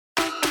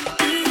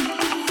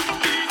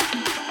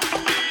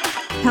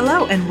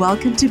Hello and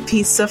welcome to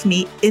Pieces of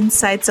Me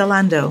Inside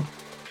Zalando.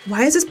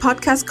 Why is this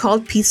podcast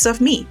called Pieces of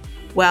Me?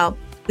 Well,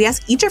 we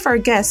ask each of our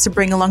guests to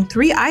bring along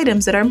 3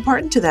 items that are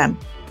important to them.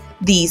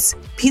 These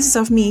pieces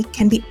of me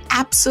can be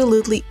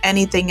absolutely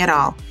anything at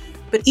all,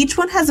 but each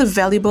one has a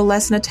valuable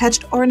lesson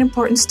attached or an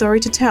important story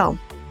to tell.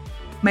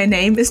 My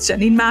name is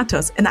Janine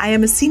Matos, and I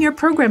am a Senior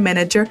Program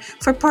Manager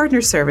for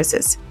Partner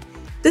Services.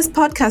 This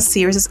podcast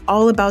series is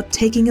all about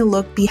taking a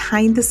look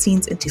behind the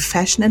scenes into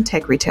fashion and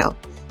tech retail.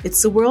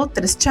 It's a world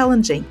that is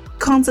challenging,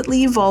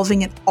 constantly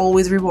evolving, and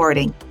always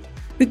rewarding.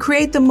 We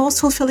create the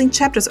most fulfilling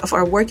chapters of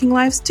our working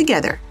lives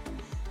together.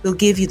 We'll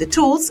give you the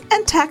tools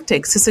and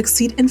tactics to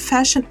succeed in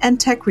fashion and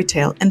tech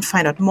retail and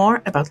find out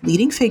more about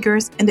leading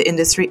figures in the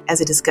industry as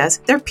they discuss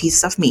their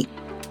piece of me.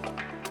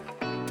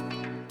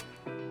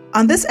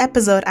 On this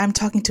episode, I'm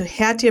talking to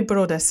Hertje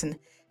Brodersen,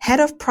 Head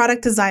of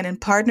Product Design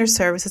and Partner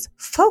Services,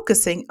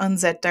 focusing on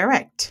Z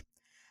Direct.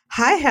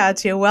 Hi,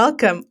 Hertje.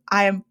 Welcome.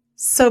 I am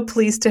so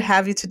pleased to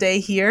have you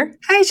today here.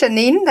 Hi,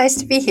 Janine. Nice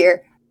to be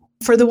here.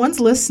 For the ones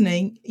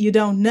listening, you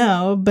don't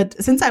know,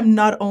 but since I'm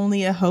not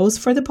only a host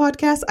for the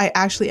podcast, I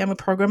actually am a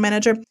program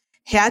manager.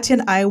 Hertje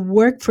and I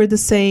work for the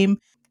same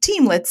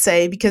team, let's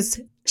say,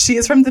 because she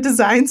is from the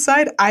design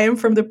side, I am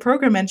from the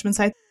program management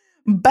side.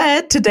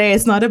 But today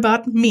it's not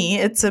about me.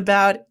 It's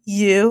about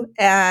you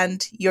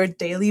and your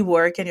daily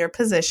work and your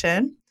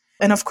position.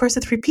 And of course, the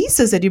 3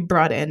 pieces that you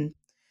brought in.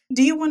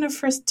 Do you want to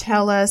first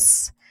tell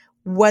us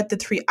what the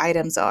 3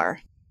 items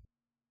are?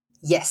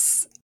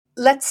 Yes.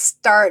 Let's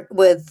start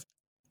with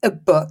a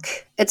book.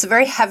 It's a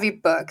very heavy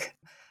book.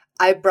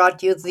 I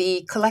brought you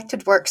the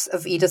collected works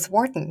of Edith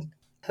Wharton,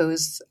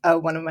 who's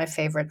one of my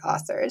favorite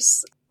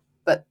authors.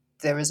 But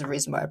there is a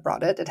reason why I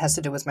brought it. It has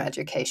to do with my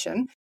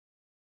education.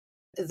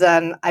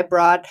 Then I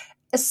brought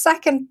a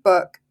second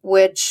book,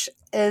 which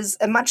is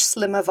a much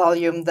slimmer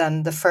volume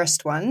than the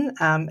first one.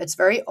 It's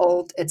very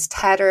old. It's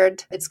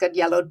tattered. It's got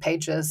yellowed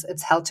pages.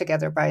 It's held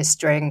together by a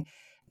string.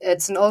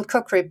 It's an old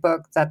cookery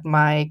book that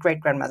my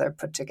great-grandmother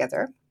put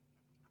together.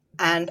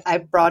 And I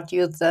brought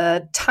you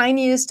the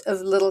tiniest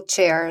of little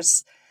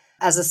chairs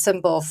as a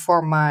symbol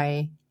for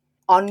my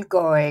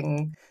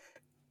ongoing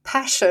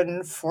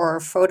passion for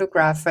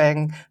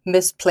photographing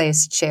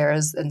misplaced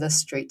chairs in the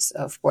streets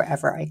of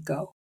wherever I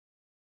go.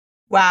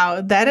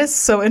 Wow, that is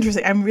so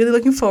interesting. I'm really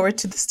looking forward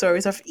to the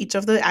stories of each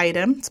of the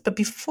items. But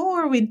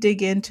before we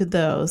dig into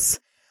those,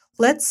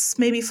 let's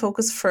maybe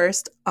focus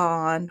first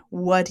on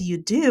what you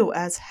do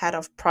as head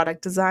of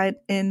product design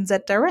in Z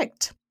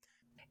Direct.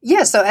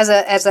 Yeah, so as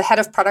a head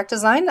of product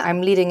design,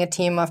 I'm leading a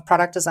team of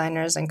product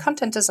designers and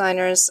content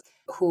designers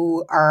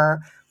who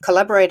are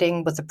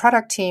collaborating with the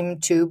product team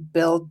to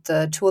build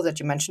the tool that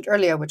you mentioned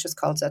earlier, which is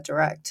called Z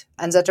Direct.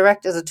 And Z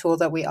Direct is a tool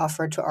that we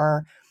offer to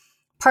our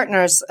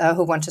partners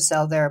who want to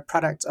sell their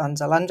products on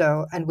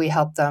Zalando, and we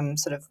help them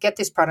sort of get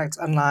these products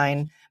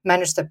online,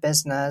 manage their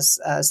business,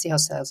 see how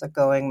sales are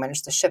going,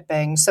 manage the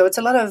shipping. So it's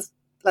a lot of,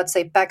 let's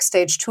say,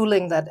 backstage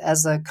tooling that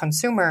as a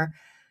consumer,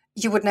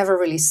 you would never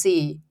really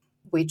see.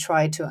 We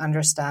try to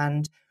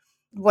understand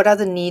what are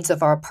the needs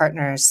of our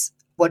partners,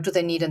 what do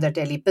they need in their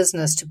daily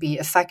business to be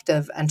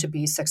effective and to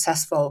be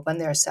successful when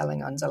they're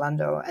selling on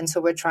Zalando. And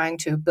so we're trying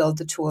to build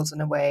the tools in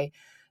a way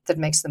that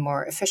makes them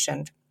more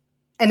efficient.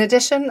 In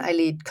addition, I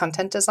lead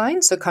content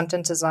design. So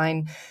content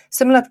design,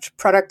 similar to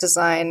product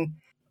design,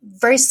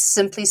 very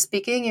simply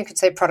speaking, you could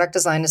say product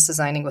design is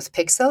designing with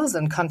pixels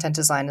and content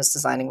design is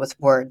designing with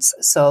words.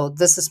 So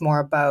this is more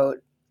about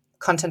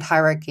content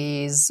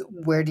hierarchies.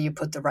 Where do you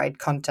put the right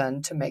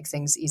content to make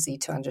things easy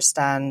to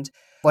understand?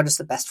 What is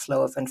the best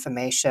flow of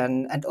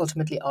information? And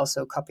ultimately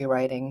also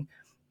copywriting.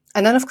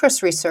 And then, of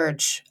course,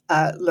 research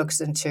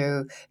looks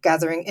into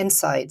gathering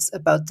insights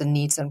about the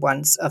needs and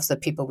wants of the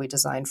people we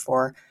design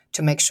for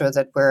to make sure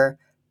that we're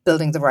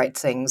building the right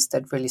things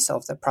that really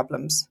solve their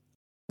problems.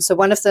 So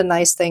one of the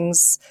nice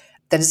things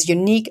that is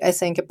unique, I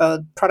think,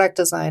 about product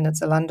design at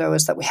Zalando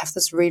is that we have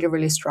this really,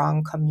 really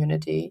strong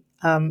community.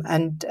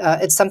 And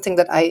it's something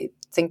that I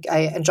think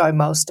I enjoy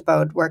most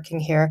about working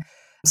here.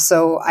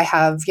 So I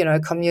have, a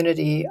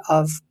community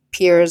of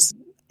peers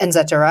in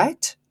Z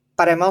Direct,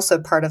 but I'm also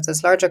part of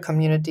this larger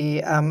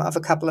community of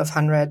a couple of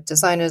hundred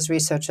designers,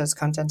 researchers,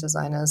 content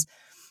designers,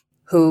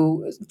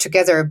 who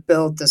together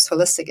build this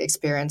holistic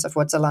experience of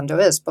what Zalando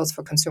is, both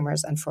for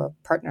consumers and for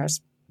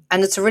partners.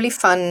 And it's a really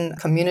fun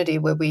community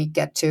where we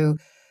get to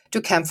do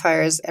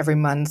campfires every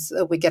month.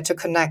 We get to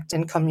connect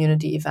in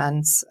community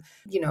events,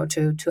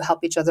 to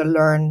help each other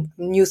learn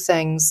new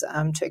things,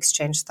 to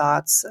exchange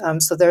thoughts.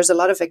 So there's a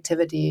lot of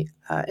activity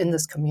in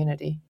this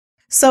community.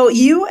 So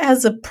you,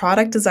 as a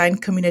product design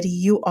community,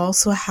 you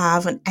also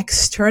have an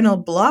external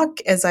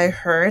blog, as I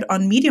heard,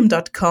 on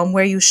medium.com,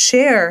 where you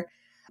share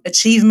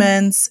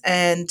achievements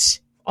and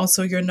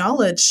also your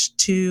knowledge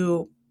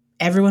to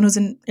everyone who's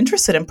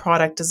interested in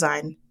product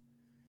design.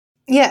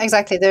 Yeah,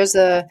 exactly. There's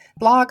a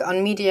blog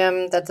on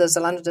Medium that the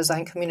Zalando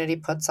design community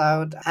puts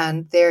out,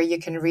 and there you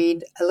can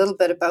read a little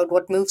bit about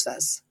what moves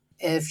us.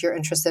 If you're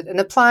interested in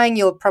applying,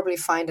 you'll probably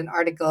find an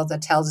article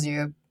that tells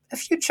you a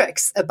few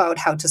tricks about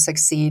how to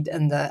succeed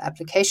in the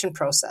application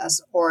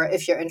process. Or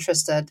if you're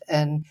interested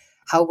in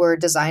how we're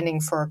designing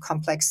for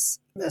complex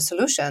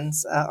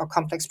solutions or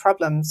complex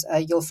problems,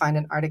 you'll find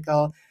an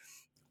article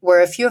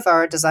where a few of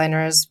our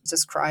designers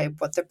describe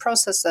what their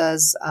process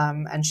is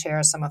and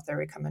share some of their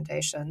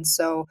recommendations.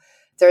 So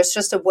there's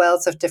just a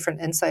wealth of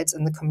different insights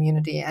in the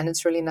community. And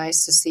it's really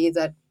nice to see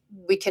that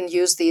we can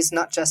use these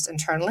not just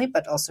internally,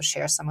 but also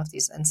share some of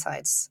these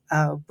insights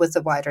with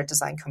the wider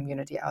design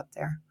community out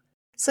there.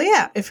 So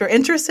yeah, if you're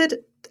interested,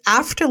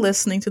 after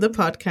listening to the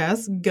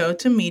podcast, go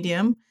to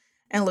Medium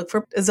and look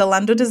for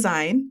Zalando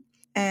Design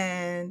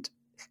and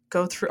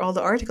go through all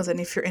the articles. And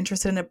if you're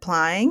interested in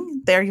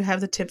applying, there you have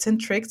the tips and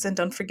tricks. And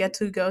don't forget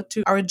to go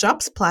to our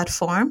jobs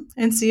platform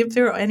and see if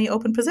there are any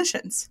open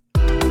positions.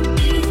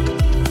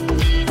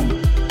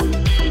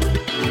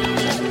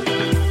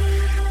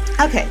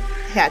 Okay,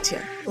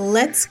 Hertje,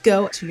 let's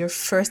go to your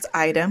first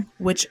item,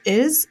 which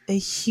is a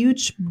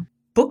huge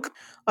book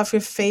of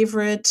your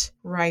favorite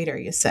writer,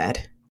 you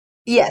said.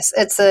 Yes,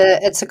 it's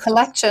a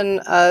collection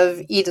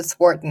of Edith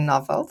Wharton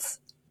novels.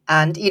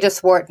 And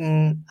Edith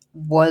Wharton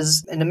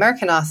was an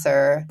American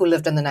author who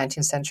lived in the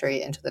 19th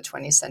century into the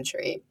 20th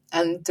century.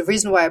 And the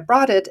reason why I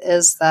brought it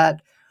is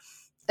that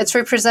it's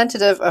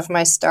representative of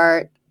my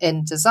start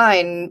in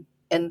design,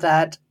 in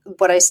that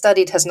what I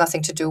studied has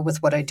nothing to do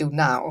with what I do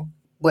now,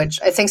 which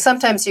I think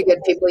sometimes you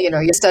get people,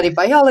 you study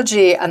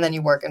biology and then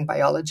you work in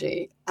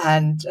biology.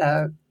 And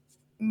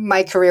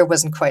my career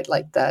wasn't quite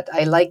like that.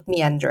 I like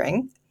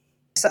meandering.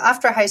 So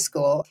after high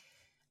school,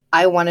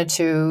 I wanted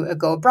to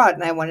go abroad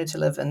and I wanted to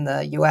live in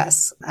the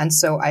US. And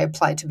so I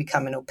applied to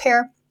become an au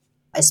pair.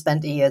 I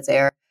spent a year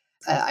there.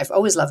 I've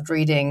always loved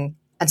reading.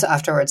 And so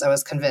afterwards, I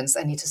was convinced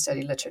I need to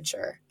study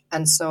literature.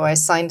 And so I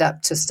signed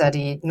up to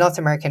study North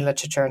American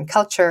literature and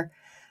culture.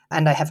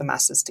 And I have a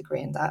master's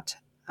degree in that.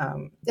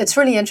 It's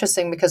really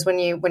interesting because when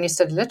you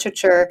study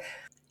literature,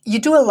 you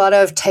do a lot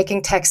of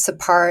taking texts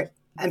apart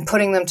and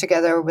putting them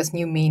together with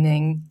new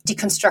meaning,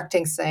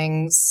 deconstructing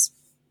things,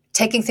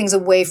 taking things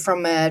away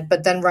from it,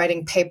 but then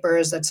writing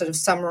papers that sort of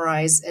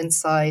summarize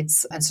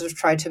insights and sort of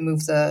try to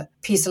move the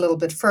piece a little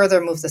bit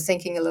further, move the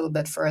thinking a little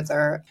bit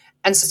further.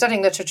 And so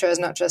studying literature is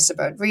not just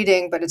about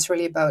reading, but it's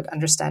really about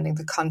understanding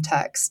the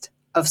context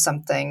of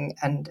something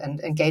and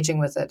engaging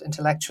with it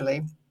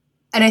intellectually.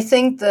 And I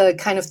think the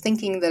kind of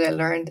thinking that I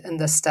learned in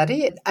the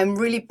study, I'm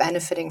really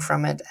benefiting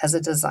from it as a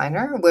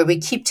designer, where we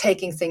keep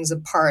taking things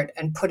apart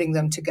and putting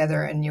them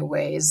together in new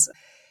ways.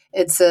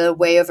 It's a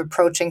way of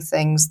approaching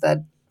things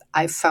that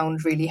I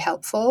found really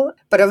helpful.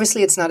 But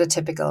obviously, it's not a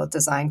typical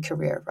design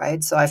career,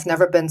 right? So I've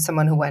never been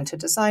someone who went to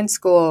design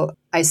school.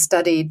 I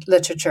studied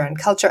literature and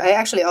culture. I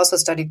actually also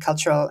studied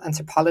cultural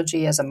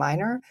anthropology as a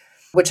minor,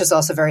 which is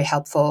also very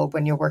helpful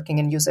when you're working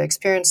in user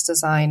experience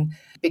design,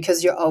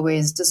 because you're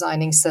always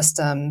designing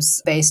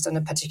systems based on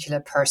a particular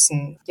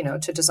person,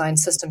 to design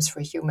systems for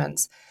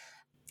humans.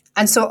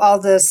 And so all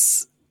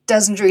this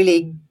doesn't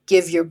really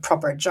give you a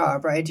proper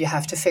job, right? You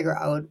have to figure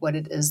out what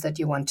it is that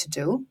you want to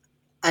do.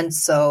 And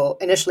so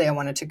initially I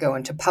wanted to go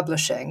into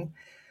publishing.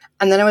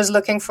 And then I was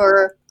looking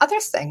for other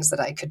things that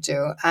I could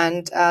do.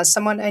 And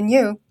someone I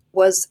knew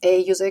was a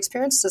user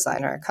experience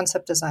designer, a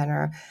concept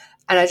designer.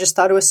 And I just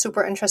thought it was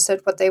super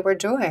interested what they were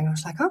doing. I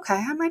was like, okay,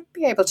 I might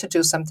be able to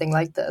do something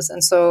like this.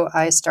 And so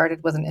I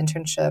started with an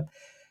internship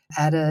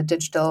at a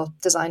digital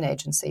design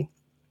agency.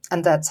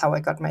 And that's how I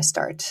got my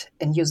start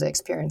in user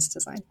experience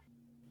design.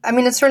 I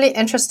mean, it's really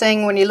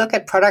interesting when you look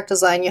at product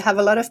design, you have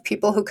a lot of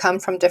people who come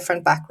from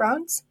different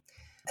backgrounds.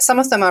 Some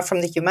of them are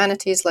from the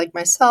humanities like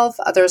myself.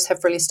 Others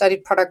have really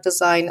studied product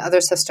design.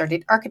 Others have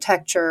studied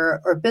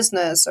architecture or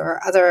business or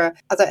other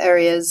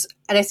areas.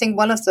 And I think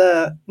one of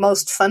the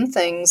most fun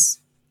things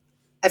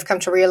I've come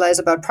to realize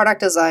about product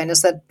design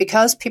is that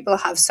because people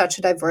have such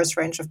a diverse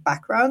range of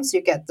backgrounds,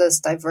 you get this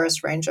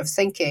diverse range of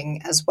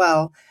thinking as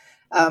well.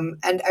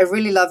 And I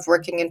really love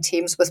working in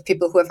teams with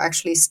people who have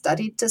actually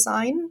studied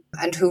design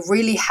and who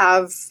really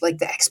have like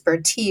the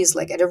expertise,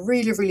 like at a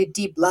really, really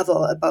deep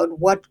level about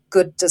what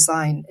good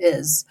design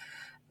is.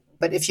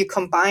 But if you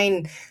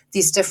combine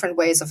these different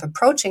ways of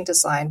approaching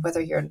design,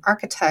 whether you're an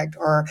architect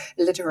or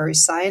a literary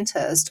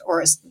scientist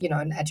or,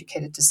 an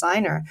educated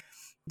designer,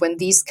 when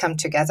these come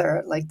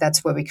together, like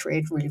that's where we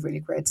create really, really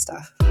great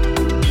stuff.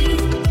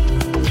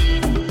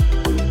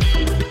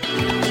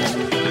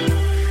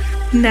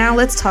 Now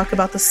let's talk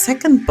about the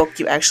second book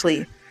you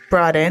actually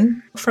brought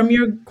in from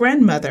your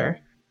grandmother.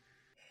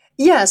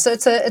 Yeah, so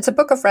it's a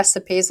book of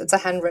recipes. It's a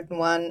handwritten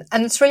one.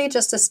 And it's really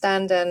just a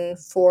stand-in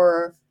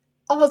for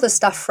all the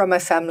stuff from my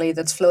family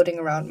that's floating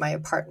around my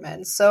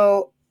apartment.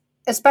 So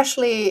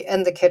especially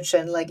in the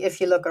kitchen, like if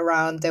you look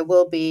around, there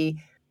will be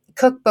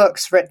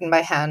cookbooks written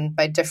by hand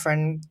by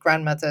different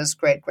grandmothers,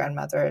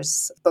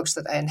 great-grandmothers, books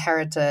that I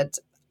inherited.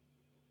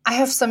 I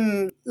have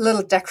some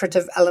little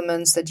decorative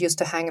elements that used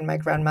to hang in my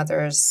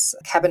grandmother's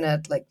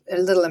cabinet, like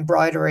little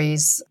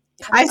embroideries.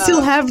 I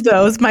still have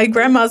those. My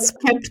grandma's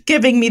kept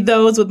giving me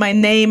those with my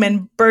name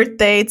and birth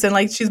dates, and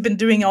like she's been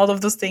doing all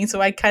of those things.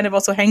 So I kind of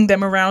also hang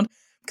them around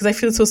because I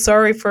feel so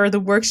sorry for the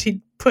work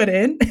she put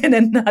in and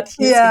then not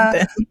using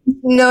them.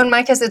 No, in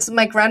my case, it's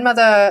my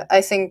grandmother,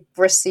 I think,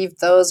 received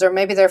those, or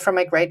maybe they're from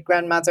my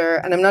great-grandmother.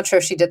 And I'm not sure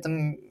if she did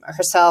them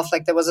herself.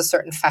 Like there was a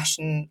certain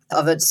fashion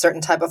of a certain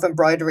type of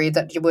embroidery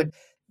that you would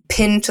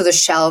pin to the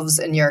shelves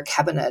in your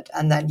cabinet.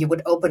 And then you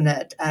would open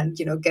it and,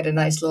 get a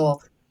nice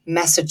little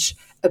message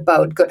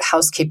about good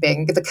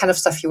housekeeping, the kind of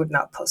stuff you would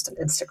not post on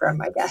Instagram,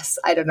 I guess.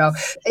 I don't know.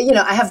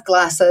 I have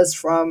glasses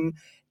from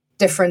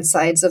different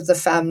sides of the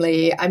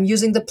family. I'm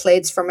using the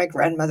plates from my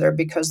grandmother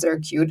because they're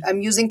cute.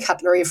 I'm using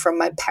cutlery from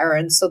my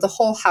parents. So the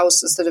whole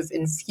house is sort of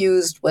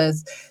infused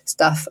with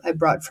stuff I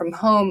brought from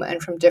home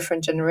and from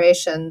different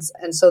generations.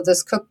 And so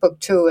this cookbook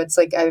too, it's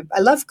like, I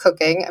love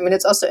cooking. I mean,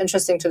 it's also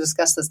interesting to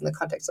discuss this in the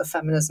context of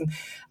feminism.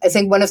 I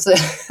think one of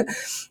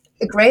the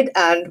a great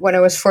aunt, when I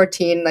was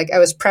 14, like I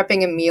was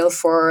prepping a meal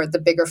for the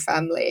bigger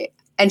family.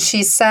 And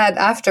she said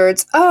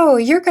afterwards, "Oh,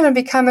 you're going to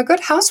become a good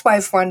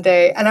housewife one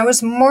day." And I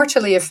was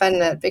mortally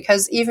offended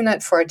because even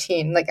at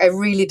 14, like I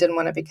really didn't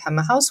want to become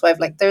a housewife.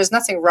 Like there's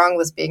nothing wrong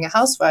with being a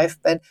housewife,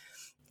 but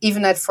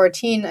even at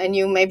 14, I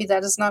knew maybe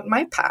that is not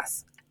my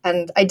path.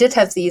 And I did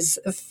have these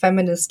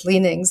feminist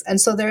leanings. And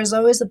so there's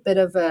always a bit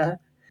of a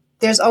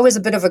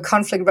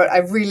conflict about, I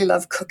really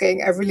love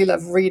cooking. I really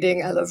love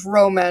reading. I love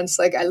romance.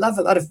 Like I love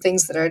a lot of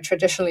things that are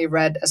traditionally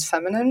read as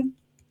feminine.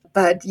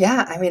 But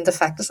yeah, I mean, the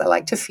fact is I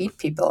like to feed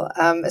people,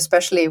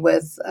 especially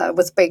with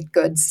baked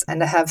goods.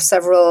 And I have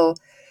several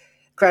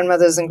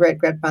grandmothers and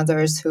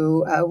great-grandmothers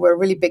who were a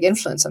really big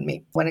influence on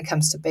me when it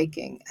comes to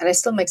baking. And I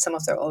still make some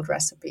of their old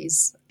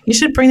recipes. You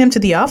should bring them to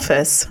the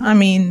office. I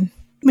mean,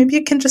 maybe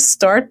you can just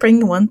start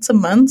bringing once a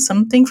month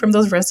something from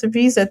those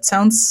recipes. That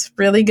sounds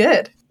really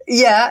good.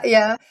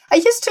 Yeah. I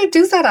used to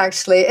do that,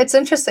 actually. It's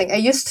interesting. I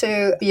used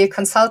to be a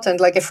consultant,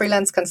 like a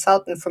freelance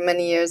consultant for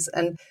many years.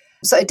 And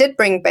so I did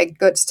bring baked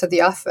goods to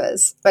the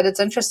office, but it's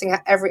interesting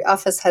how every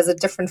office has a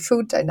different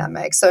food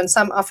dynamic. So in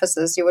some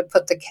offices, you would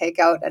put the cake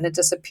out and it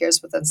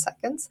disappears within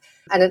seconds.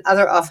 And in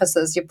other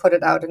offices, you put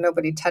it out and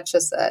nobody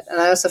touches it.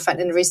 And I also find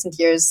in recent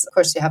years, of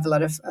course, you have a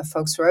lot of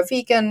folks who are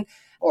vegan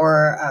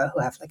or who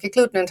have like a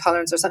gluten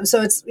intolerance or something.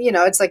 So it's,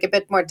 it's like a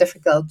bit more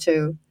difficult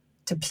to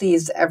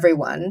please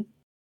everyone.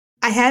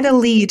 I had a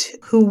lead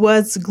who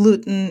was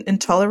gluten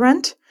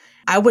intolerant.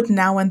 I would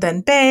now and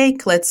then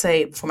bake. Let's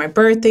say for my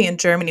birthday in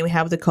Germany, we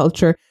have the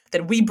culture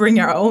that we bring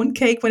our own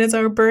cake when it's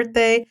our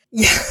birthday.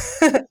 Yeah.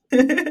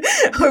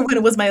 Or when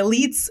it was my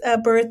lead's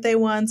birthday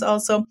once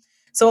also.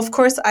 So of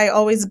course, I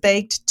always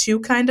baked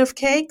 2 kind of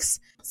cakes.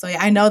 So yeah,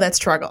 I know that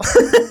struggle.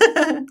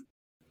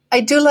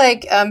 I do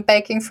like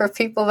baking for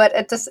people, but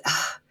at this,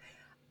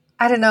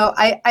 I don't know.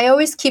 I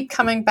always keep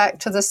coming back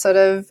to the sort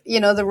of,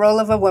 the role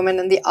of a woman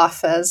in the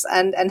office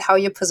and how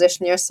you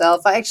position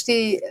yourself.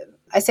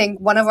 I think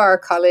one of our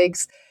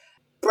colleagues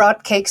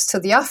brought cakes to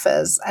the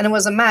office and it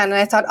was a man.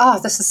 And I thought, oh,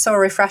 this is so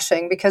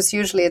refreshing because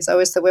usually it's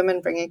always the women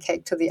bringing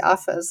cake to the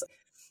office.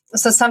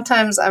 So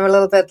sometimes I'm a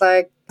little bit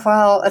like,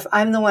 well, if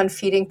I'm the one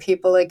feeding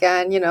people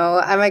again,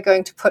 am I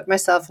going to put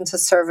myself into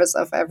service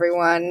of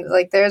everyone?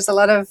 Like there's a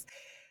lot of,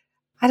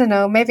 I don't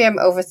know, maybe I'm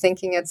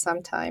overthinking it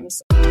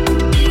sometimes.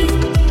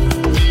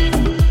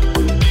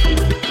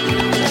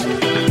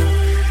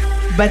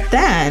 But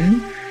then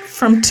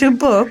from 2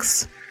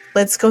 books,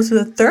 let's go to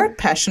the third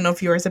passion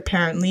of yours,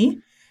 apparently,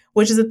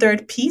 which is the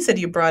third piece that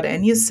you brought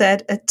in. You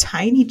said a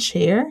tiny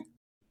chair.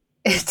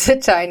 It's a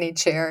tiny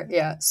chair,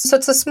 yeah. So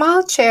it's a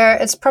small chair.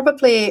 It's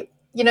probably,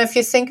 if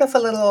you think of a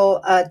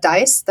little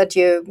dice that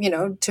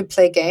to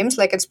play games,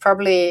 like it's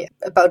probably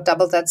about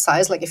double that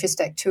size, like if you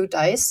stack 2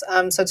 dice.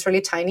 So it's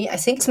really tiny. I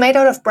think it's made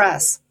out of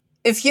brass.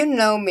 If you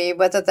know me,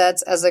 whether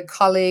that's as a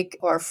colleague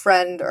or a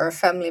friend or a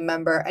family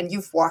member, and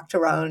you've walked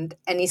around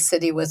any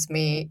city with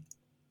me,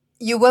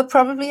 you will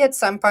probably at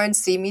some point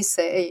see me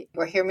say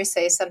or hear me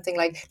say something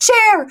like,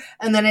 chair,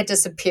 and then I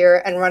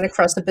disappear and run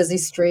across a busy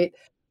street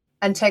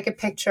and take a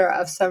picture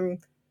of some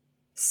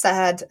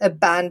sad,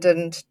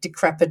 abandoned,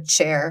 decrepit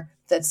chair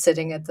that's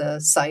sitting at the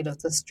side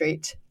of the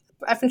street.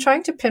 I've been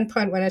trying to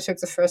pinpoint when I took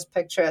the first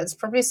picture. It's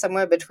probably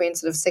somewhere between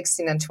sort of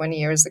 16 and 20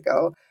 years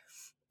ago.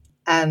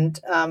 And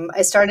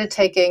I started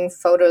taking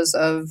photos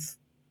of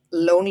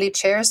lonely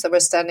chairs that were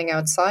standing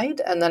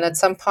outside. And then at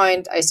some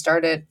point, I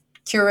started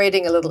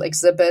curating a little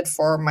exhibit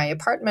for my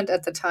apartment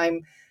at the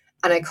time.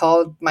 And I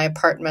called my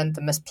apartment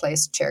the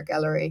Misplaced Chair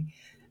Gallery.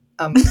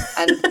 And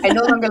I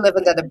no longer live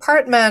in that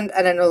apartment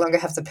and I no longer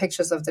have the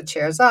pictures of the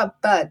chairs up,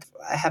 but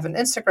I have an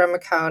Instagram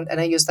account and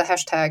I use the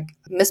hashtag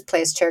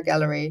Misplaced Chair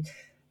Gallery,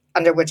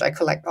 under which I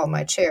collect all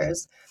my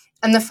chairs.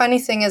 And the funny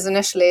thing is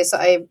initially, so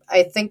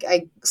I think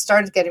I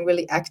started getting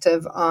really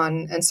active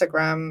on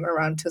Instagram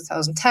around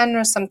 2010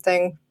 or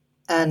something.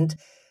 And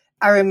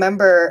I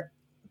remember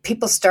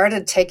people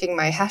started taking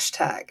my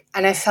hashtag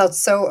and I felt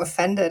so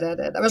offended at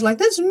it. I was like,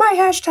 this is my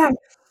hashtag.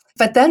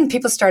 But then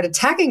people started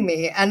tagging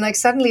me and like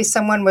suddenly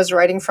someone was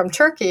writing from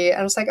Turkey and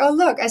I was like, oh,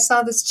 look, I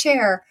saw this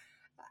chair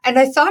and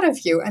I thought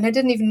of you and I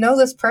didn't even know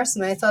this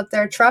person. I thought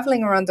they're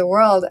traveling around the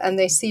world and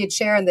they see a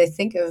chair and they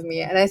think of me.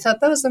 And I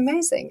thought that was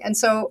amazing. And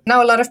so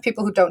now a lot of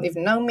people who don't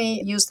even know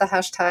me use the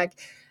hashtag.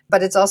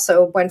 But it's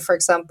also when, for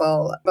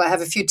example, I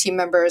have a few team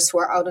members who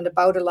are out and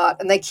about a lot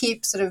and they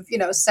keep sort of,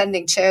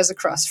 sending chairs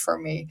across for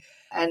me.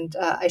 And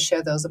I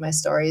share those in my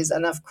stories.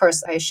 And of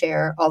course, I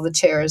share all the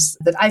chairs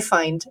that I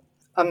find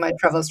on my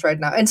travels right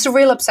now. And it's a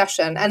real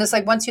obsession. And it's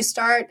like once you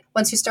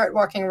start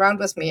walking around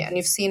with me and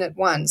you've seen it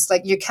once,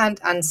 like you can't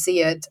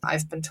unsee it,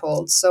 I've been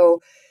told.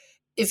 So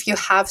if you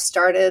have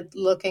started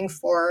looking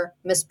for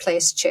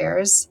misplaced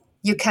chairs,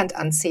 you can't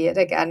unsee it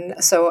again.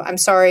 So I'm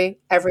sorry,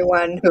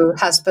 everyone who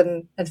has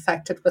been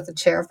infected with the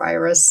chair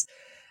virus.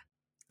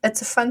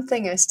 It's a fun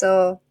thing. I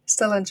still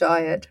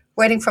enjoy it.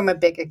 Waiting for my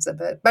big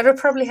exhibit. But I'll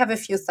probably have a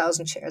few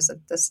thousand chairs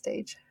at this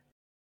stage.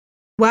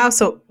 Wow.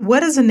 So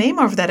what is the name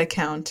of that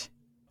account?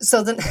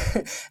 So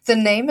the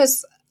name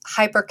is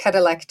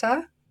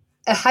hypercatalecta.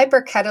 A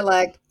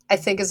hypercatalact, I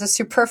think, is a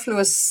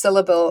superfluous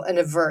syllable in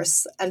a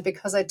verse. And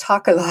because I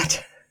talk a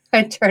lot,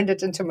 I turned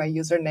it into my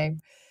username.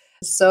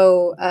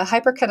 So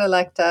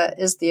hypercatalecta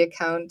is the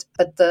account,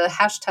 but the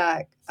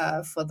hashtag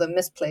for the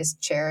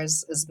misplaced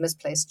chairs is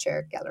misplaced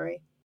chair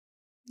gallery.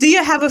 Do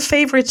you have a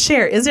favorite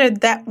chair? Is there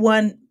that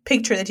one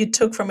picture that you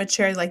took from a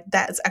chair like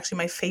that is actually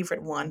my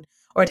favorite one?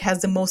 Or it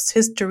has the most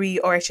history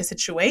or actually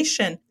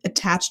situation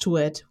attached to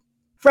it?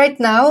 Right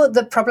now,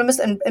 the problem is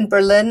in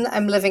Berlin,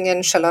 I'm living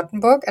in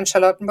Charlottenburg, and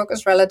Charlottenburg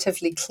is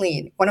relatively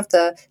clean. One of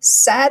the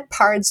sad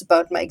parts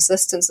about my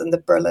existence in the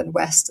Berlin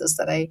West is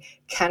that I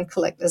can't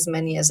collect as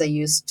many as I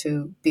used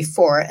to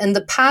before. In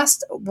the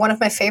past, one of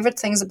my favorite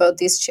things about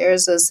these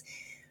chairs is,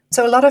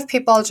 so a lot of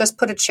people just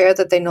put a chair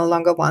that they no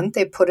longer want,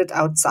 they put it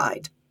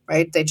outside,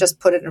 right? They just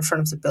put it in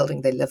front of the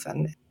building they live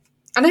in.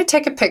 And I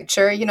take a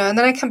picture, and then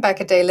I come back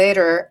a day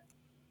later.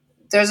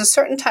 There's a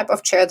certain type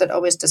of chair that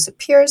always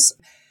disappears.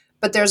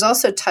 But there's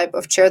also a type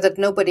of chair that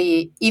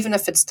nobody, even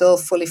if it's still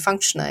fully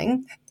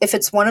functioning, if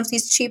it's one of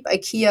these cheap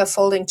IKEA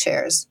folding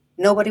chairs,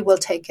 nobody will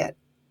take it.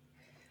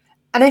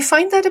 And I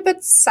find that a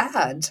bit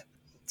sad.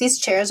 These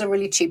chairs are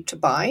really cheap to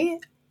buy,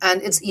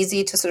 and it's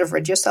easy to sort of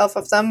rid yourself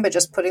of them by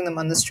just putting them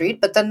on the street,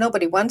 but then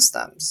nobody wants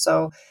them.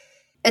 So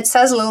it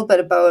says a little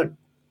bit about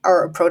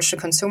our approach to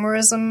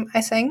consumerism,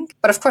 I think.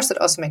 But of course, it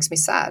also makes me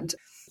sad.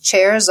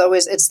 Chairs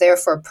always, it's there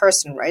for a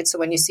person, right? So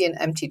when you see an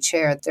empty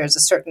chair, there's a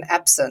certain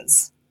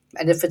absence.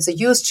 And if it's a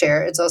used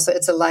chair, it's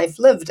a life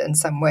lived in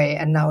some way,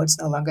 and now it's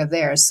no longer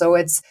there. So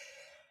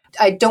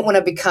I don't want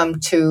to become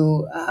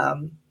too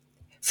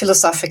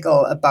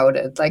philosophical about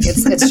it. Like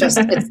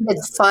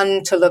it's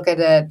fun to look at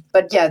it,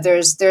 but yeah,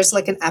 there's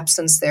like an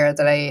absence there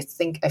that I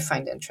think I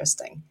find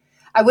interesting.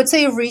 I would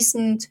say a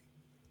recent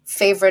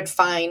favorite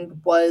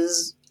find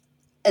was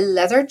a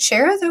leather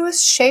chair that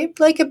was shaped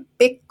like a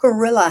big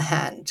gorilla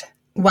hand.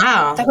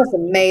 Wow, that was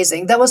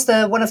amazing. That was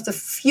one of the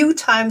few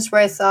times where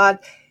I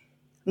thought,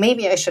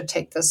 maybe I should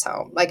take this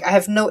home. Like, I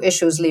have no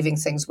issues leaving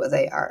things where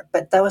they are.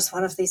 But that was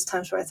one of these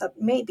times where I thought,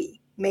 maybe.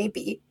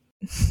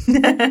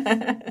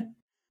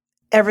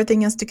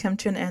 Everything has to come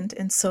to an end,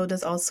 and so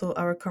does also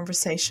our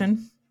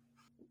conversation.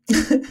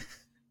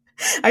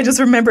 I just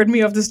remembered me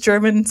of this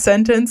German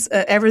sentence,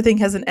 everything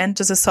has an end,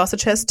 just a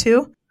sausage has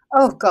too.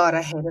 Oh, God,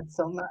 I hate it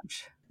so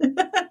much.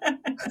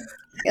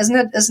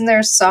 Isn't there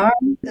a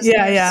song?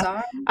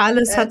 Yeah.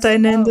 Alles hat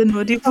ein Ende,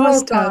 nur die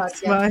Wurst hat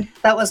zwei. Yeah.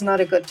 That was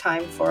not a good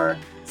time for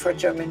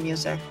German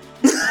music.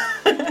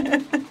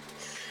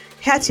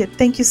 Hertje,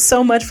 thank you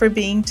so much for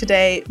being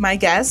today my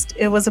guest.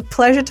 It was a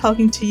pleasure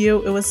talking to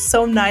you. It was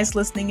so nice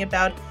listening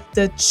about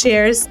the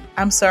chairs.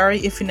 I'm sorry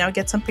if you now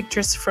get some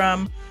pictures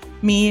from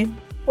me.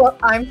 Well,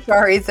 I'm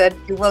sorry that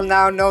you will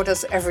now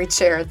notice every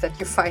chair that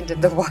you find in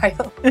the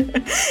wild.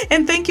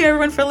 And thank you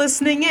everyone for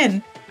listening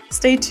in.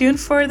 Stay tuned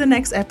for the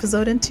next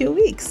episode in 2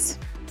 weeks.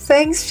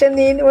 Thanks,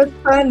 Janine. It was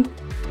fun.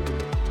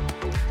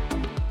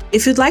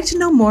 If you'd like to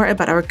know more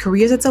about our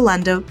careers at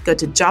Zalando, go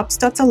to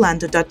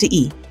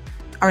jobs.zalando.de.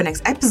 Our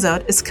next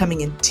episode is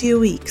coming in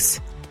 2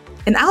 weeks.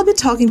 And I'll be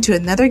talking to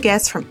another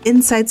guest from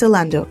inside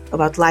Zalando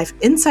about life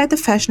inside the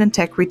fashion and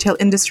tech retail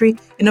industry,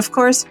 and of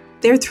course,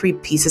 their 3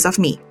 pieces of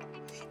me.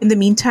 In the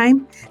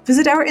meantime,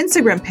 visit our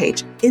Instagram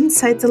page,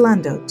 Inside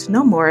Zalando, to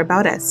know more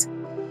about us.